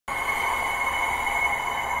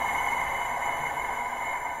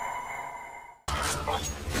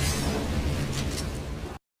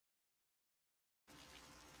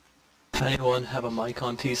Anyone have a mic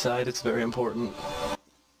on T-side? It's very important.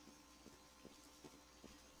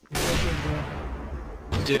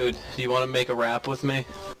 Dude, do you want to make a rap with me?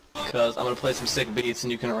 Cause I'm gonna play some sick beats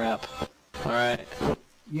and you can rap. Alright?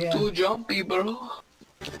 Yeah. Too jumpy, bro.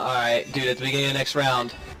 Alright, dude, at the beginning of the next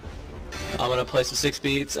round, I'm gonna play some sick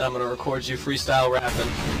beats and I'm gonna record you freestyle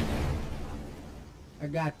rapping. I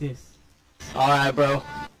got this. Alright, bro.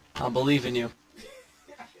 I believe in you.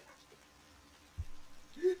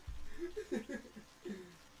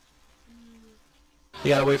 You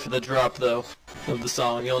gotta wait for the drop, though, of the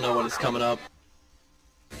song. You'll know when it's coming up.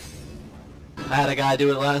 I had a guy do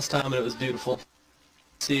it last time and it was beautiful.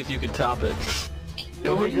 See if you can top it.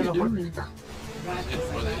 Yo, what are you doing? What are you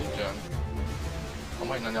doing? I'm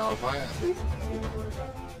waiting on y'all to find it.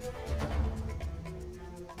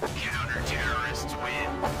 Counter-terrorists win.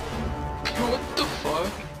 Yo, what the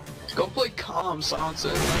fuck? Go play calm,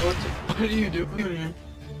 Sonson. Like, what are you doing here?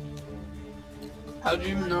 How did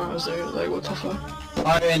you even know I was there? Like, what the fuck?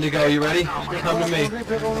 Alright, Indigo, you ready? Come to me.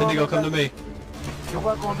 Indigo, come to me.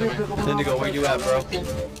 Indigo, where you at, bro?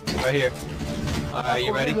 Right here. Alright,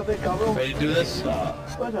 you ready? Ready to do this?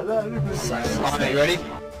 Alright, you ready?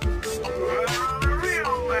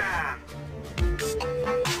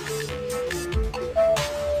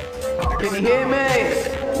 Can you hear me?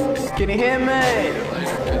 Can you hear me?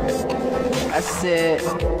 I said,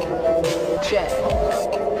 check.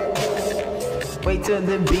 Wait till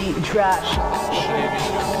the beat drops.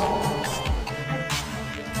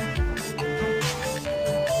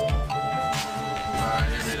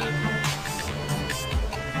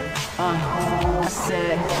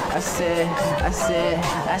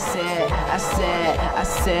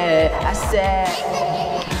 I said.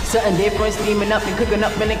 Something different, steaming up and cooking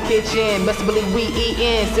up in the kitchen. Best believe we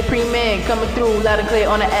eatin'. Supreme man coming through, loud and clear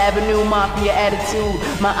on the avenue. Mafia attitude,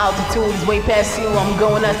 my altitude is way past you. I'm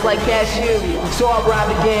going nuts like cashew. So I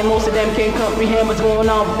ride again, most of them can't comprehend what's going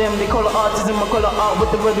on with them. They call it autism, I call it art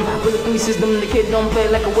with the rhythm. With the 3 system, the kid don't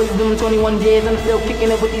play like a wisdom. 21 years, I'm still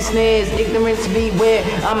kicking it with these snares. Ignorance beware,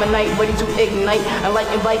 I'm a knight ready to ignite. I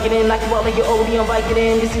like invite it in, like you all like your OD, invite it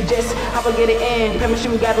in. This is just how I get it in.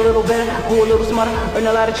 Penmanship got a little better, go a little smarter, earn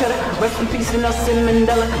a lot of cheddar. Rest in peace and Nelson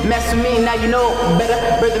Mandela. Mess with me, now you know better.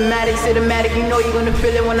 Rhythmatic, cinematic, you know you're gonna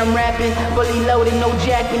feel it when I'm rapping. Fully loaded, no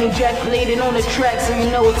jacking, ejaculated on the track, so you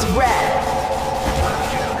know it's rap.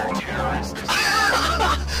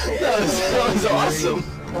 That was awesome.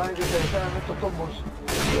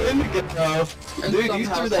 Dude, you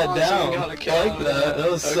threw that down. I like that. That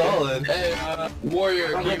was solid. Hey,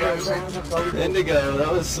 Warrior, can you guys Indigo,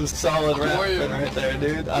 that was some solid rapping right there,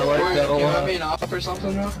 dude. I like that a Can you have lot. me an off or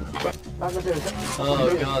something, bro?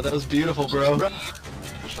 Oh god, that was beautiful, bro.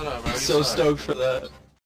 Shut up, bro. So stoked for that.